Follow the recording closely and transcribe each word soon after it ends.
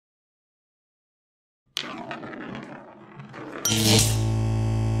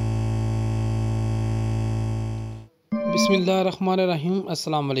बिस्मिल्लाहिर्रहमानिर्रहीम।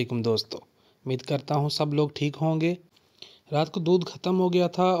 अस्सलाम वालेकुम दोस्तों, उम्मीद करता हूँ सब लोग ठीक होंगे। रात को दूध ख़त्म हो गया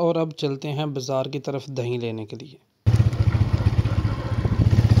था और अब चलते हैं बाज़ार की तरफ दही लेने के लिए।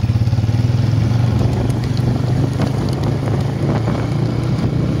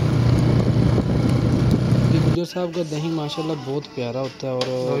 गुजर साहब का दही माशाल्लाह बहुत प्यारा होता है और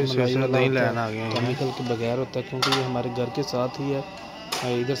मलाई वाला होता है, केमिकल के बगैर होता है, क्योंकि ये हमारे घर के साथ ही है।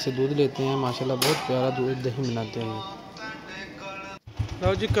 इधर से दूध लेते हैं, माशाल्लाह बहुत प्यारा दूध दही बनाते हैं।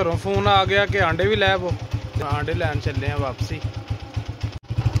 लो जी, घरों फोन आ गया कि आंडे भी लै वो, आंडे लैन चले हैं वापसी।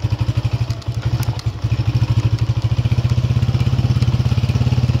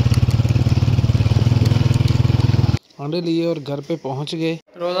 आंडे लिए और घर पे पहुंच गए।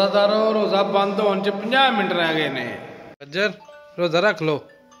 रोज़ादारों, रोज़ा बंद होने च 50 मिनट रह गए ने। फजर रोज़ा रख लो।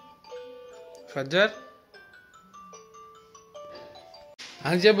 फजर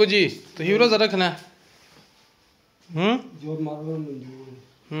हाँ जी अबू जी, तुसीं रोज़ा रखना है?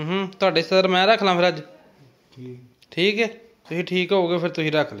 ਤੁਹਾਡੇ ਸਰ मैं रख ਲਾਂ फिर अज? ठीक है, तुसीं ठीक हो गए फिर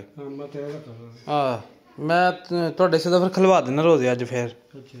तुसीं रख ले। मैं ਤੁਹਾਡੇ ਸਿਰ फिर खलवा देना रोज़े अज फिर।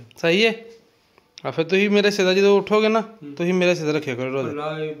 सही है। फिर तुसीं मेरे सिर जो उठोगे ना, तुसीं मेरे सिर रखे करो रोज़े।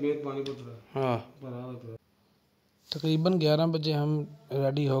 हाँ, तकरीबन 11 बजे हम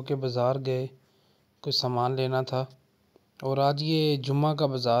रेडी होके बाज़ार गए, कुछ सामान लेना था। और आज ये जुम्मा का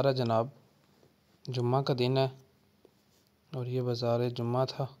बाज़ार है जनाब, जुम्मा का दिन है और ये बाज़ार जुम्मा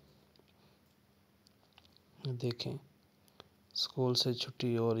था। देखें, स्कूल से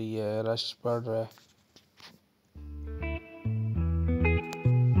छुट्टी हो रही है, रश पड़ रहा है।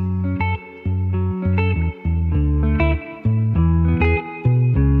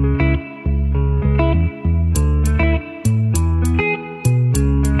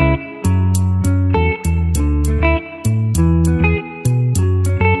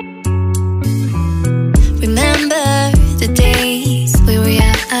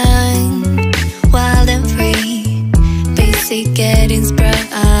 Getting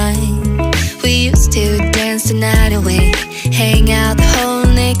sprung, we used to dance the night away, hang out the whole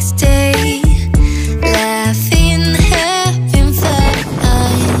next day, laughing, having fun.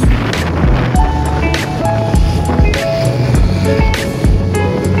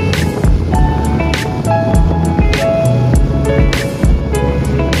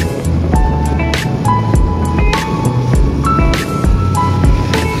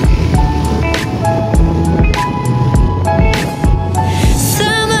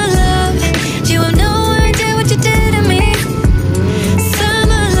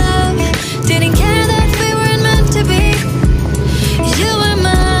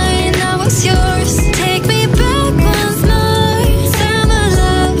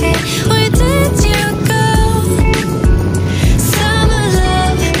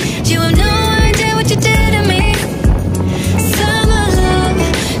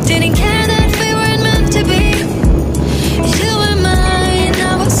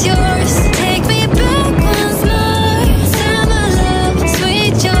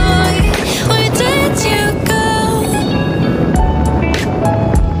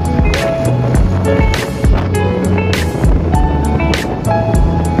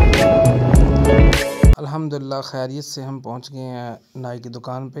 अल्हम्दुलिल्लाह खैरियत से हम पहुंच गए हैं नाई की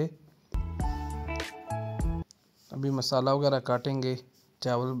दुकान पे। अभी मसाला वगैरह काटेंगे,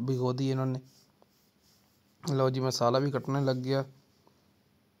 चावल भिगो दिए इन्होंने। लो जी, मसाला भी कटने लग गया।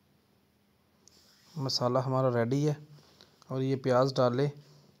 मसाला हमारा रेडी है और ये प्याज डाले,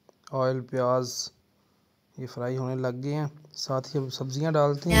 ऑयल प्याज ये फ्राई होने लग गए हैं। साथ ही अब सब्जियां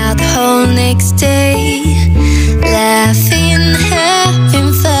डालते हैं।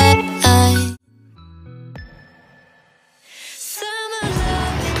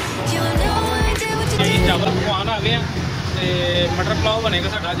 चावल पकवान आ गए हैं, मटर पुलाव बनेगा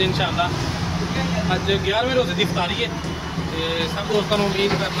साडा अज इंशाअल्लाह। अज 11वें रोज़े की इफ्तारी है। सब दोस्तों को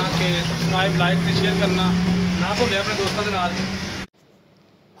उम्मीद करना कि सब्सक्राइब, लाइक ते शेयर करना ना भूलें अपने दोस्तों के नाल।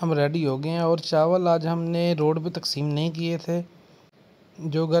 हम रेडी हो गए हैं और चावल आज हमने रोड पे तकसीम नहीं किए थे।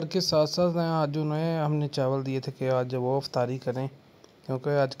 जो घर के साथ साथ हैं, आज उन्हें हमने चावल दिए थे कि आज वो इफ्तारी करें,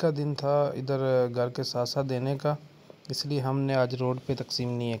 क्योंकि आज का दिन था इधर घर के साथ साथ देने का, इसलिए हमने आज रोड पे तकसीम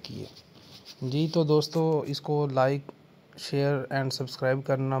नहीं किए। जी तो दोस्तों, इसको लाइक, शेयर एंड सब्सक्राइब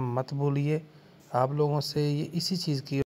करना मत भूलिए। आप लोगों से ये इसी चीज़ की